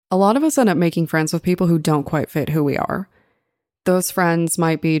A lot of us end up making friends with people who don't quite fit who we are. Those friends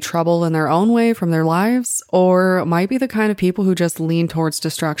might be trouble in their own way from their lives, or might be the kind of people who just lean towards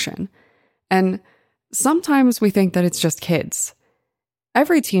destruction. And sometimes we think that it's just kids.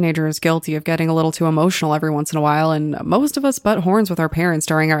 Every teenager is guilty of getting a little too emotional every once in a while, and most of us butt horns with our parents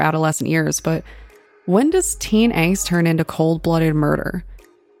during our adolescent years, but when does teen angst turn into cold-blooded murder?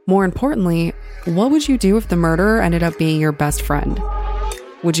 More importantly, what would you do if the murderer ended up being your best friend?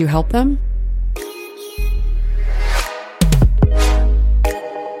 Would you help them?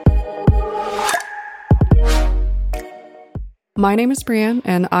 My name is Brienne,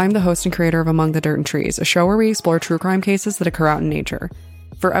 and I'm the host and creator of Among the Dirt and Trees, a show where we explore true crime cases that occur out in nature.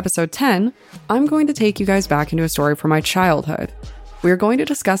 For episode 10, I'm going to take you guys back into a story from my childhood. We are going to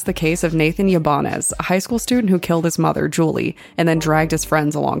discuss the case of Nathan Yabanez, a high school student who killed his mother, Julie, and then dragged his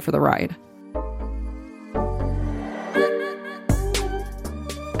friends along for the ride.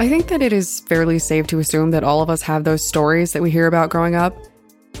 I think that it is fairly safe to assume that all of us have those stories that we hear about growing up.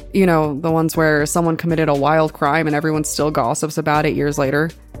 You know, the ones where someone committed a wild crime and everyone still gossips about it years later.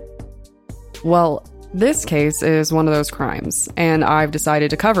 Well, this case is one of those crimes, and I've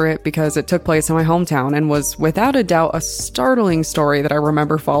decided to cover it because it took place in my hometown and was without a doubt a startling story that I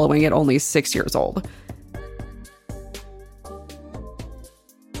remember following at only 6 years old.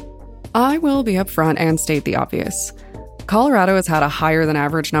 I will be upfront and state the obvious. Colorado has had a higher than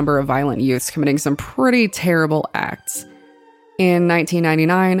average number of violent youths committing some pretty terrible acts. In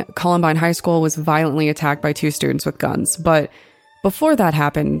 1999, Columbine High School was violently attacked by 2 students with guns, but before that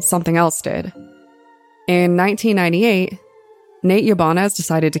happened, something else did. In 1998, Nate Yabanez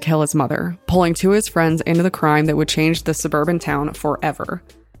decided to kill his mother, pulling 2 of his friends into the crime that would change the suburban town forever.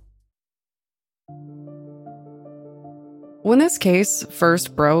 When this case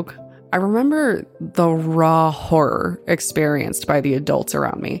first broke, I remember the raw horror experienced by the adults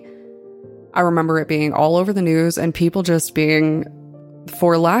around me. I remember it being all over the news and people just being,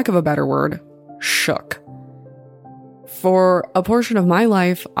 for lack of a better word, shook. For a portion of my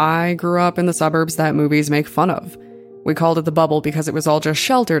life, I grew up in the suburbs that movies make fun of. We called it the bubble because it was all just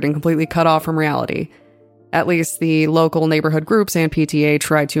sheltered and completely cut off from reality. At least the local neighborhood groups and PTA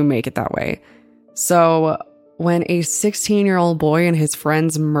tried to make it that way. So when a 16-year-old boy and his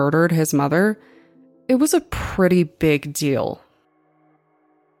friends murdered his mother, it was a pretty big deal.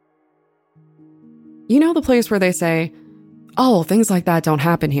 You know the place where they say, "Oh, things like that don't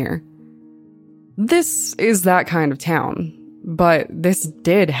happen here." This is that kind of town, but this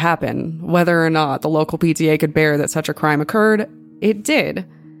did happen. Whether or not the local PTA could bear that such a crime occurred, it did.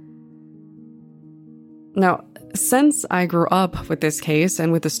 Now, since I grew up with this case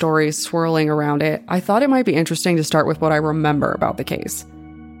and with the stories swirling around it, I thought it might be interesting to start with what I remember about the case.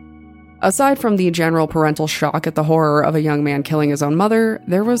 Aside from the general parental shock at the horror of a young man killing his own mother,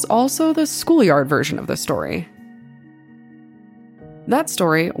 there was also the schoolyard version of the story. That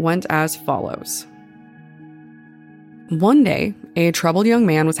story went as follows. One day, a troubled young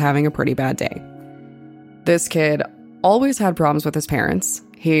man was having a pretty bad day. This kid always had problems with his parents.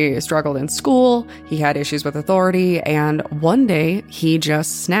 He struggled in school, he had issues with authority, and one day he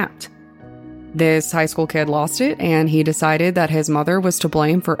just snapped. This high school kid lost it, and he decided that his mother was to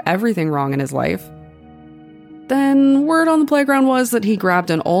blame for everything wrong in his life. Then word on the playground was that he grabbed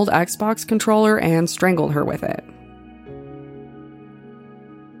an old Xbox controller and strangled her with it.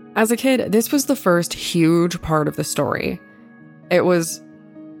 As a kid, this was the first huge part of the story. It was,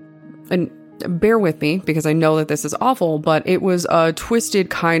 and bear with me because I know that this is awful, but it was a twisted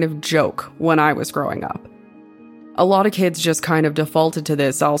kind of joke when I was growing up. A lot of kids just kind of defaulted to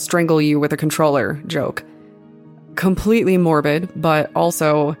this "I'll strangle you with a controller" joke. Completely morbid, but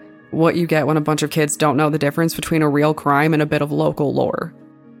also what you get when a bunch of kids don't know the difference between a real crime and a bit of local lore.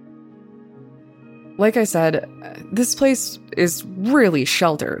 Like I said, this place is really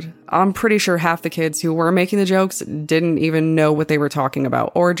sheltered. I'm pretty sure half the kids who were making the jokes didn't even know what they were talking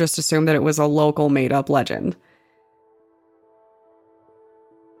about, or just assumed that it was a local made-up legend.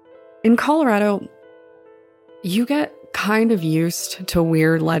 In Colorado, you get kind of used to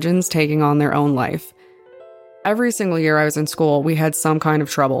weird legends taking on their own life. Every single year I was in school, we had some kind of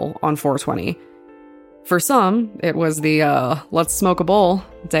trouble on 420. For some, it was the let's smoke a bowl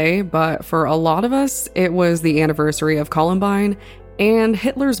day, but for a lot of us, it was the anniversary of Columbine and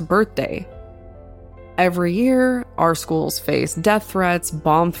Hitler's birthday. Every year, our schools face death threats,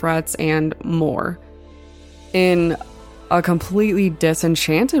 bomb threats, and more. In a completely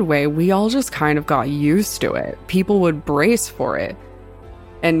disenchanted way, we all just kind of got used to it. People would brace for it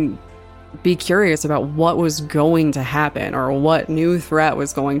and be curious about what was going to happen or what new threat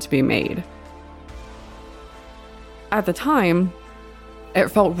was going to be made. At the time, It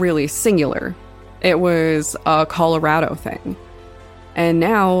felt really singular. It was a Colorado thing. And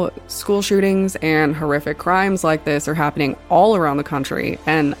now, school shootings and horrific crimes like this are happening all around the country,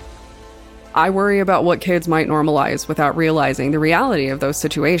 and I worry about what kids might normalize without realizing the reality of those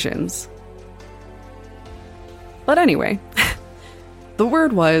situations. But anyway, the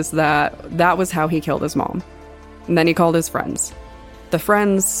word was that was how he killed his mom. And then he called his friends. The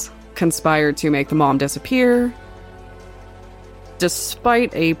friends conspired to make the mom disappear.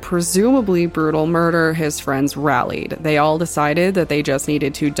 Despite a presumably brutal murder, his friends rallied. They all decided that they just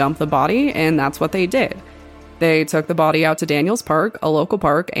needed to dump the body, and that's what they did. They took the body out to Daniels Park, a local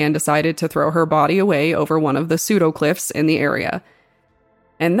park, and decided to throw her body away over one of the pseudo cliffs in the area.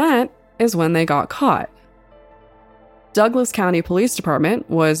 And that is when they got caught. Douglas County Police Department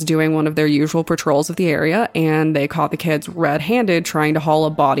was doing one of their usual patrols of the area, and they caught the kids red-handed trying to haul a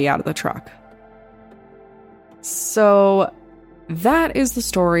body out of the truck. So that is the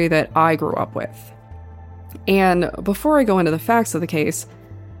story that I grew up with. And before I go into the facts of the case,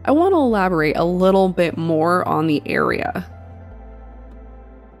 I want to elaborate a little bit more on the area.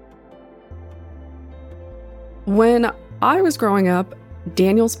 When I was growing up,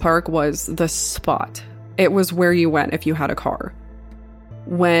 Daniels Park was the spot. It was where you went if you had a car.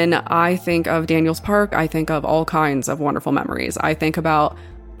 When I think of Daniels Park, I think of all kinds of wonderful memories. I think about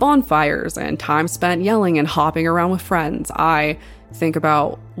bonfires and time spent yelling and hopping around with friends. I think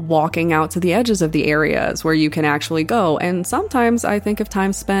about walking out to the edges of the areas where you can actually go. And sometimes I think of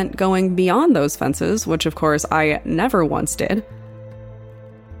time spent going beyond those fences, which of course I never once did.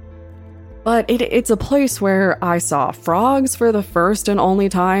 But it's a place where I saw frogs for the first and only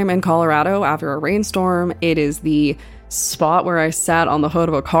time in Colorado after a rainstorm. It is the spot where I sat on the hood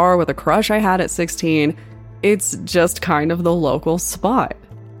of a car with a crush I had at 16. It's just kind of the local spot.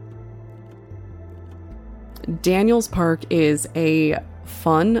 Daniels Park is a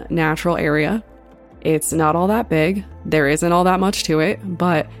fun, natural area. It's not all that big. There isn't all that much to it,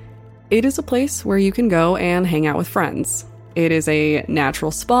 but it is a place where you can go and hang out with friends. It is a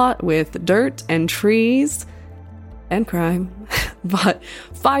natural spot with dirt and trees and crime, but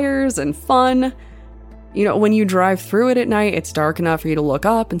fires and fun. You know, when you drive through it at night, it's dark enough for you to look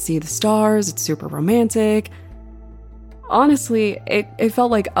up and see the stars. It's super romantic. Honestly, it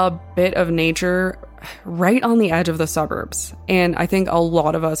felt like a bit of nature right on the edge of the suburbs, and I think a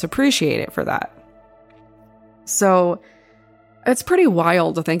lot of us appreciate it for that. So it's pretty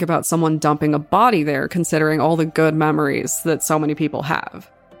wild to think about someone dumping a body there, considering all the good memories that so many people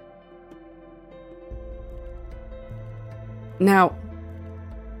have. Now,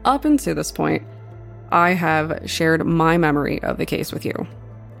 up until this point, I have shared my memory of the case with you.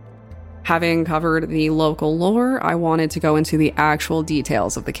 Having covered the local lore, I wanted to go into the actual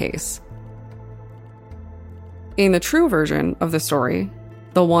details of the case. In the true version of the story,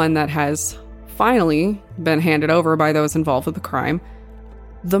 the one that has finally been handed over by those involved with the crime,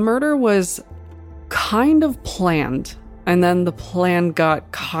 the murder was kind of planned, and then the plan got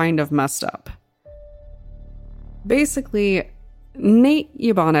kind of messed up. Basically, Nate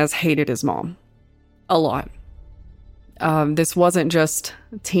Ibanez hated his mom. A lot. This wasn't just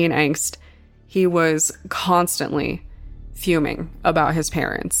teen angst. He was constantly fuming about his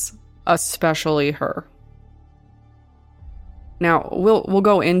parents, especially her. Now, we'll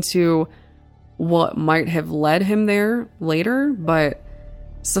go into what might have led him there later, but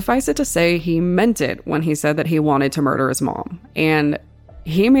suffice it to say, he meant it when he said that he wanted to murder his mom, and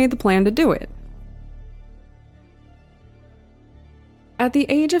he made the plan to do it. At the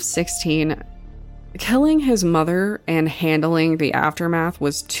age of 16, killing his mother and handling the aftermath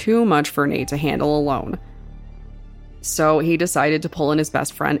was too much for Nate to handle alone. So he decided to pull in his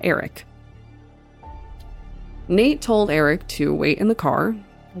best friend, Eric. Nate told Eric to wait in the car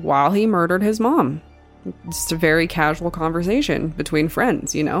while he murdered his mom. Just a very casual conversation between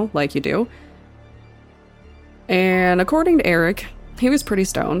friends, you know, like you do. And according to Eric, he was pretty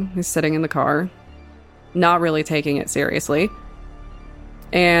stoned. He's sitting in the car, not really taking it seriously.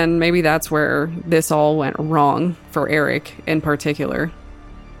 And maybe that's where this all went wrong for Eric in particular.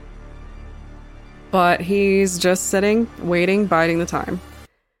 But he's just sitting, waiting, biding the time.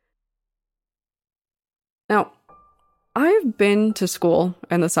 Now, I've been to school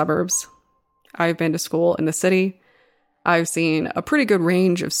in the suburbs. I've been to school in the city. I've seen a pretty good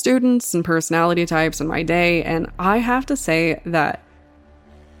range of students and personality types in my day, and I have to say that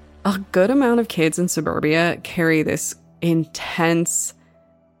a good amount of kids in suburbia carry this intense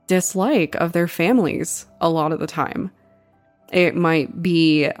dislike of their families a lot of the time. It might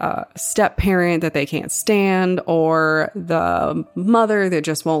be a step parent that they can't stand, or the mother that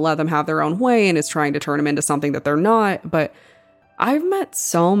just won't let them have their own way and is trying to turn them into something that they're not. But I've met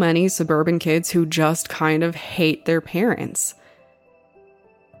so many suburban kids who just kind of hate their parents.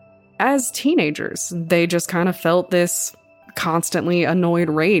 As teenagers, they just kind of felt this constantly annoyed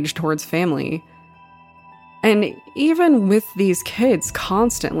rage towards family. And even with these kids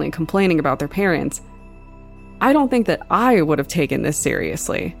constantly complaining about their parents, I don't think that I would have taken this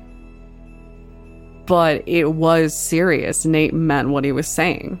seriously. But it was serious. Nate meant what he was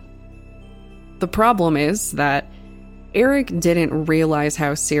saying. The problem is that Eric didn't realize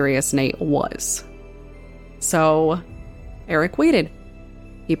how serious Nate was. So Eric waited.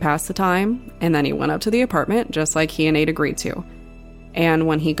 He passed the time, and then he went up to the apartment just like he and Nate agreed to. And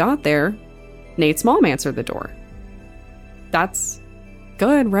when he got there, Nate's mom answered the door. That's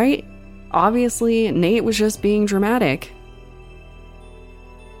good, right? Obviously, Nate was just being dramatic.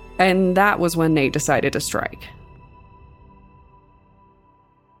 And that was when Nate decided to strike.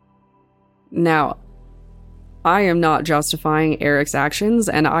 Now, I am not justifying Eric's actions,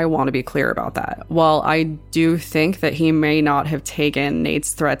 and I want to be clear about that. While I do think that he may not have taken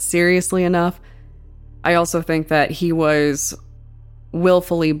Nate's threat seriously enough, I also think that he was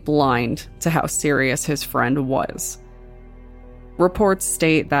willfully blind to how serious his friend was. Reports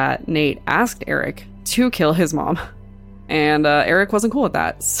state that Nate asked Eric to kill his mom, and Eric wasn't cool with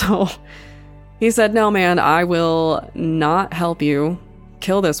that. So he said, "No, man, I will not help you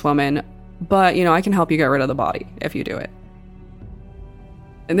kill this woman, but, I can help you get rid of the body if you do it."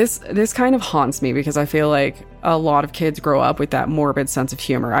 And this kind of haunts me because I feel like a lot of kids grow up with that morbid sense of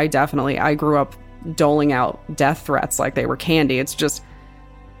humor. I grew up doling out death threats like they were candy. It's just,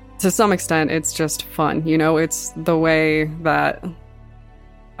 to some extent, it's just fun. It's the way that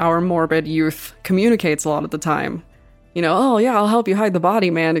our morbid youth communicates a lot of the time. "Oh yeah, I'll help you hide the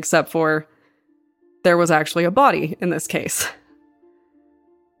body, man," except for there was actually a body in this case.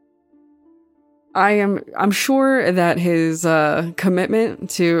 I'm sure that his commitment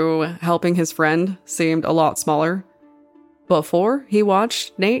to helping his friend seemed a lot smaller before he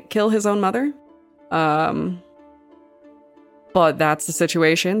watched Nate kill his own mother. But that's the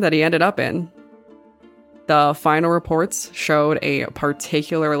situation that he ended up in. The final reports showed a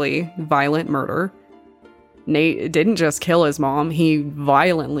particularly violent murder. Nate didn't just kill his mom, he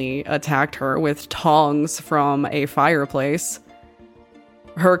violently attacked her with tongs from a fireplace.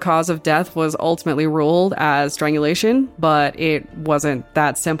 Her cause of death was ultimately ruled as strangulation, but it wasn't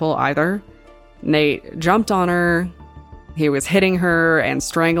that simple either. Nate jumped on her, he was hitting her and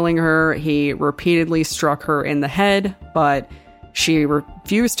strangling her, he repeatedly struck her in the head, but she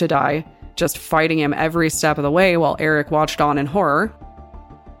refused to die, just fighting him every step of the way while Eric watched on in horror.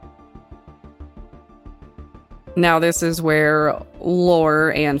 Now this is where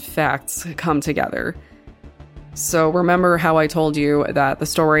lore and facts come together. So remember how I told you that the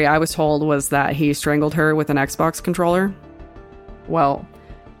story I was told was that he strangled her with an Xbox controller? Well,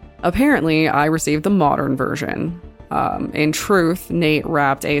 apparently I received the modern version. In truth, Nate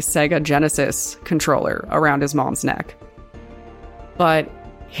wrapped a Sega Genesis controller around his mom's neck. But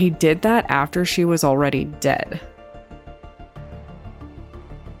he did that after she was already dead.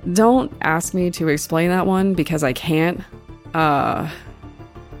 Don't ask me to explain that one because I can't.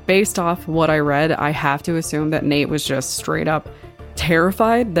 Based off what I read, I have to assume that Nate was just straight up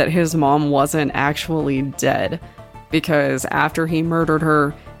terrified that his mom wasn't actually dead. Because after he murdered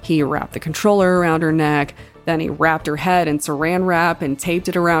her, he wrapped the controller around her neck, then he wrapped her head in saran wrap and taped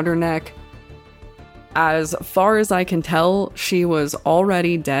it around her neck. As far as I can tell, she was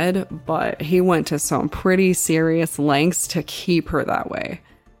already dead, but he went to some pretty serious lengths to keep her that way.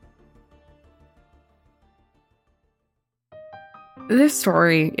 This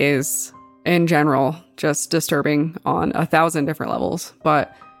story is, in general, just disturbing on 1,000 different levels,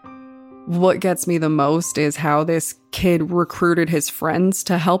 but what gets me the most is how this kid recruited his friends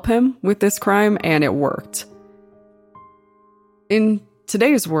to help him with this crime, and it worked. In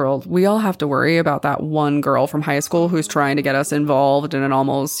today's world, we all have to worry about that one girl from high school who's trying to get us involved in an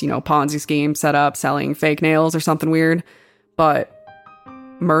almost, Ponzi scheme set up selling fake nails or something weird. But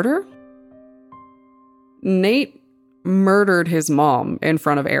murder? Nate murdered his mom in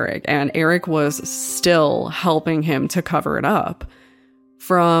front of Eric, and Eric was still helping him to cover it up.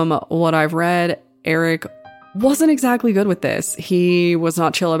 From what I've read, Eric wasn't exactly good with this. He was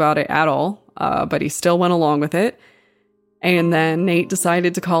not chill about it at all, but he still went along with it. And then Nate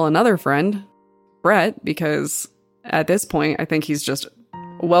decided to call another friend, Brett, because at this point, I think he's just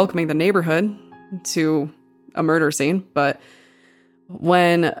welcoming the neighborhood to a murder scene. But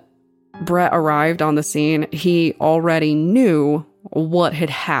when Brett arrived on the scene, he already knew what had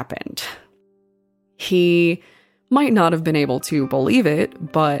happened. He might not have been able to believe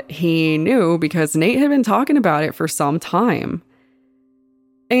it, but he knew because Nate had been talking about it for some time.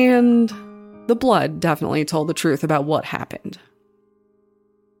 And the blood definitely told the truth about what happened.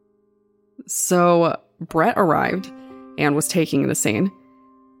 So Brett arrived and was taking the scene.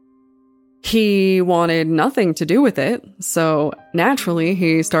 He wanted nothing to do with it, so naturally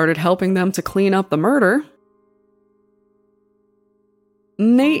he started helping them to clean up the murder.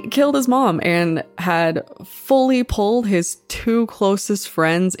 Nate killed his mom and had fully pulled his two closest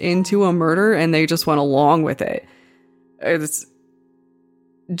friends into a murder, and they just went along with it. It's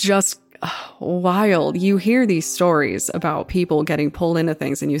just wild. You hear these stories about people getting pulled into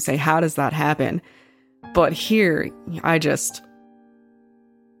things and you say, how does that happen? But here, I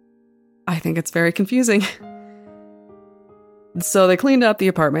think it's very confusing. So they cleaned up the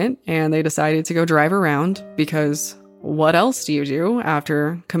apartment and they decided to go drive around, because what else do you do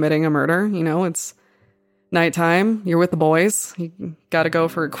after committing a murder? You know, it's nighttime, you're with the boys, you gotta go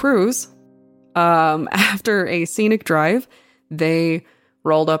for a cruise. After a scenic drive, they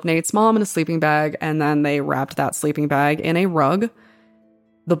rolled up Nate's mom in a sleeping bag, and then they wrapped that sleeping bag in a rug.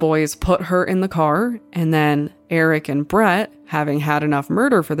 The boys put her in the car, and then Eric and Brett, having had enough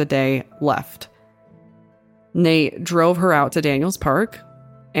murder for the day, left. Nate drove her out to Daniels Park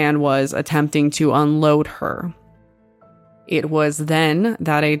and was attempting to unload her. It was then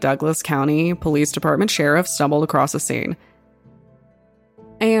that a Douglas County Police Department sheriff stumbled across the scene.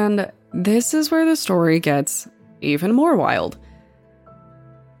 And this is where the story gets even more wild.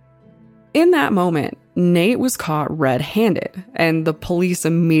 In that moment, Nate was caught red-handed, and the police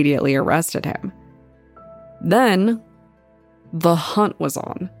immediately arrested him. Then, the hunt was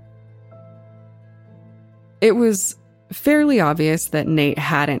on. It was fairly obvious that Nate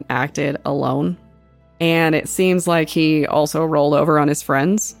hadn't acted alone, and it seems like he also rolled over on his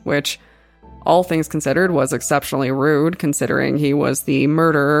friends, which, all things considered, was exceptionally rude, considering he was the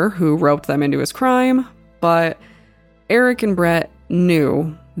murderer who roped them into his crime, but Eric and Brett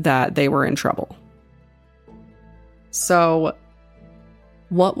knew that they were in trouble. So,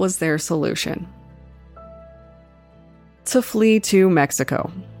 what was their solution? To flee to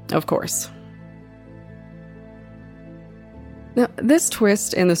Mexico, of course. Now, this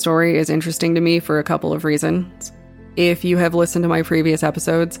twist in the story is interesting to me for a couple of reasons. If you have listened to my previous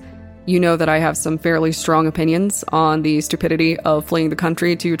episodes, you know that I have some fairly strong opinions on the stupidity of fleeing the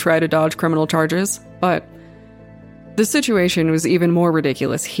country to try to dodge criminal charges, but the situation was even more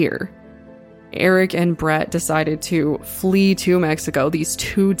ridiculous here. Eric and Brett decided to flee to Mexico, these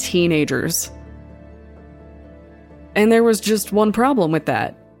two teenagers. And there was just one problem with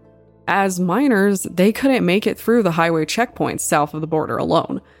that. As minors, they couldn't make it through the highway checkpoints south of the border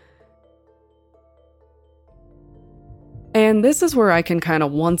alone. And this is where I can kind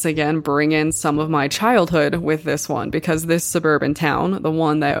of once again bring in some of my childhood with this one, because this suburban town, the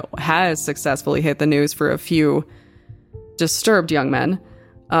one that has successfully hit the news for a few disturbed young men,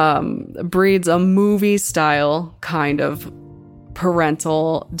 breeds a movie-style kind of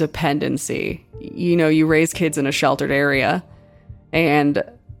parental dependency. You know, you raise kids in a sheltered area, and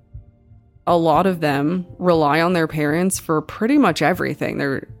a lot of them rely on their parents for pretty much everything.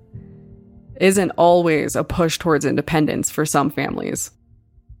 There isn't always a push towards independence for some families.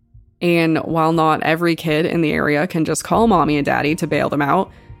 And while not every kid in the area can just call mommy and daddy to bail them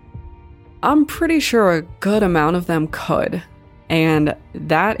out, I'm pretty sure a good amount of them could. And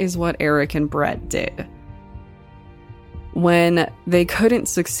that is what Eric and Brett did. When they couldn't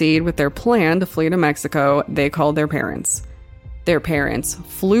succeed with their plan to flee to Mexico, they called their parents. Their parents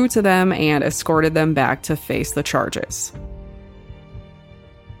flew to them and escorted them back to face the charges.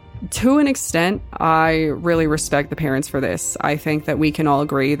 To an extent, I really respect the parents for this. I think that we can all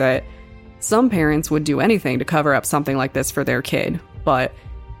agree that some parents would do anything to cover up something like this for their kid, but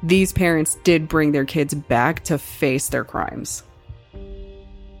these parents did bring their kids back to face their crimes.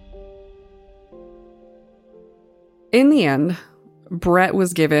 In the end, Brett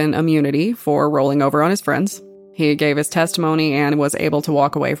was given immunity for rolling over on his friends. He gave his testimony and was able to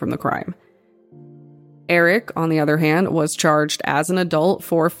walk away from the crime. Eric, on the other hand, was charged as an adult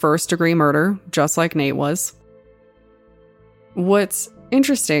for first-degree murder, just like Nate was. What's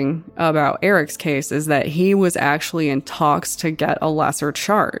interesting about Eric's case is that he was actually in talks to get a lesser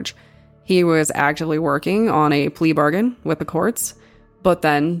charge. He was actively working on a plea bargain with the courts, but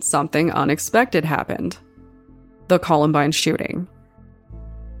then something unexpected happened. The Columbine shooting.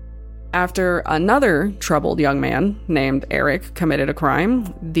 After another troubled young man named Eric committed a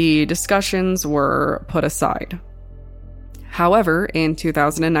crime, the discussions were put aside. However, in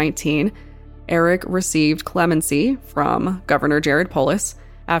 2019, Eric received clemency from Governor Jared Polis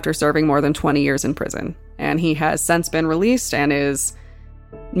after serving more than 20 years in prison, and he has since been released and is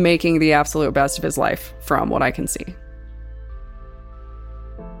making the absolute best of his life, from what I can see.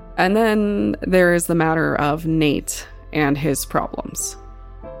 And then there is the matter of Nate and his problems.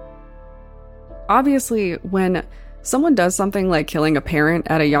 Obviously, when someone does something like killing a parent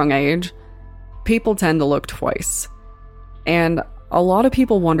at a young age, people tend to look twice. And a lot of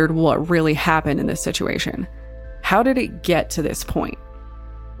people wondered what really happened in this situation. How did it get to this point?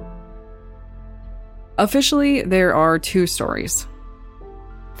 Officially, there are two stories.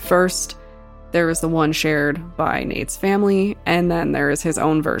 First, there is the one shared by Nate's family, and then there is his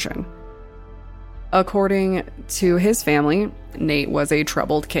own version. According to his family, Nate was a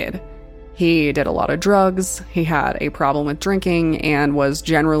troubled kid. He did a lot of drugs, he had a problem with drinking, and was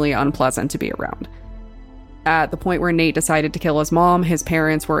generally unpleasant to be around. At the point where Nate decided to kill his mom, his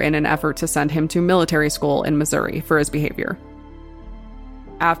parents were in an effort to send him to military school in Missouri for his behavior.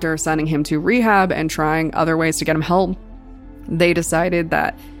 After sending him to rehab and trying other ways to get him help, they decided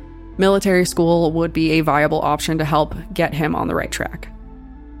that military school would be a viable option to help get him on the right track.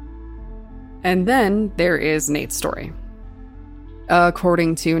 And then there is Nate's story.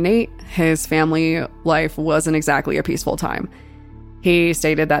 According to Nate, his family life wasn't exactly a peaceful time. He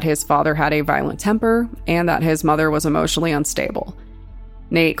stated that his father had a violent temper and that his mother was emotionally unstable.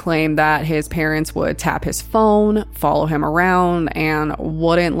 Nate claimed that his parents would tap his phone, follow him around, and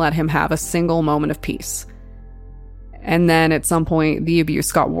wouldn't let him have a single moment of peace. And then at some point, the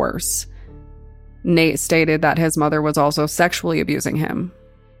abuse got worse. Nate stated that his mother was also sexually abusing him.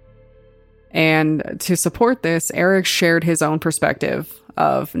 And to support this, Eric shared his own perspective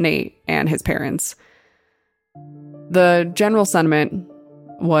of Nate and his parents. The general sentiment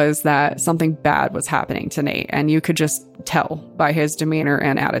was that something bad was happening to Nate, and you could just tell by his demeanor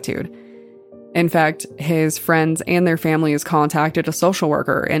and attitude. In fact, his friends and their families contacted a social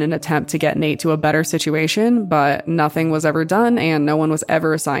worker in an attempt to get Nate to a better situation, but nothing was ever done and no one was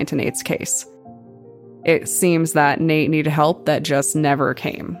ever assigned to Nate's case. It seems that Nate needed help that just never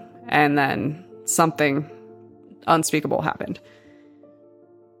came, and then something unspeakable happened.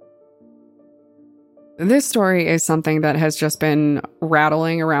 This story is something that has just been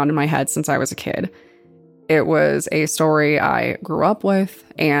rattling around in my head since I was a kid. It was a story I grew up with,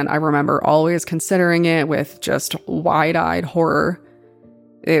 and I remember always considering it with just wide-eyed horror.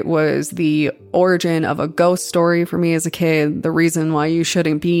 It was the origin of a ghost story for me as a kid, the reason why you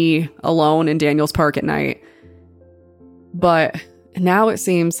shouldn't be alone in Daniels Park at night. But now it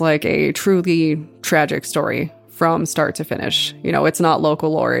seems like a truly tragic story from start to finish. You know, it's not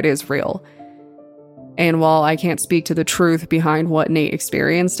local lore, it is real. And while I can't speak to the truth behind what Nate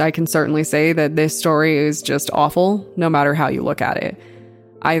experienced, I can certainly say that this story is just awful, no matter how you look at it.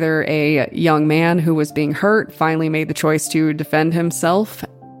 Either a young man who was being hurt finally made the choice to defend himself,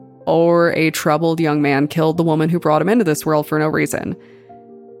 or a troubled young man killed the woman who brought him into this world for no reason.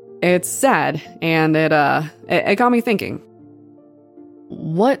 It's sad, and it got me thinking.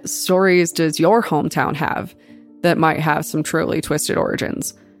 What stories does your hometown have that might have some truly twisted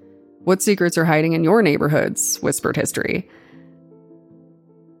origins? What secrets are hiding in your neighborhood's whispered history?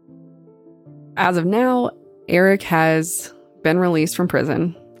 As of now, Eric has been released from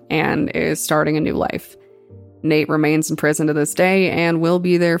prison and is starting a new life. Nate remains in prison to this day and will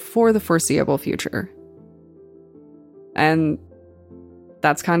be there for the foreseeable future. And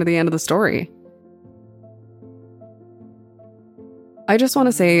that's kind of the end of the story. I just want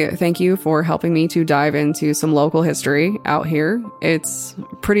to say thank you for helping me to dive into some local history out here. It's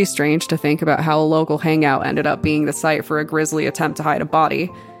pretty strange to think about how a local hangout ended up being the site for a grisly attempt to hide a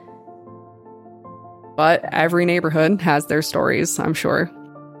body. But every neighborhood has their stories, I'm sure.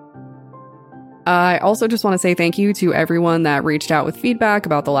 I also just want to say thank you to everyone that reached out with feedback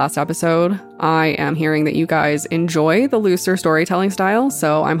about the last episode. I am hearing that you guys enjoy the looser storytelling style,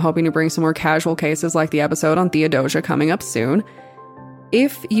 so I'm hoping to bring some more casual cases like the episode on Theodosia coming up soon.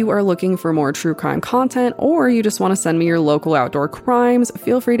 If you are looking for more true crime content, or you just want to send me your local outdoor crimes,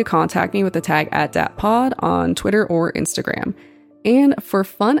 feel free to contact me with the tag @datpod on Twitter or Instagram. And for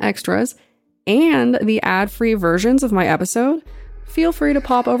fun extras and the ad-free versions of my episode, feel free to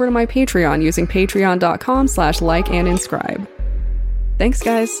pop over to my Patreon using patreon.com/like and inscribe. Thanks,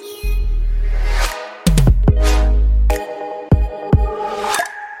 guys.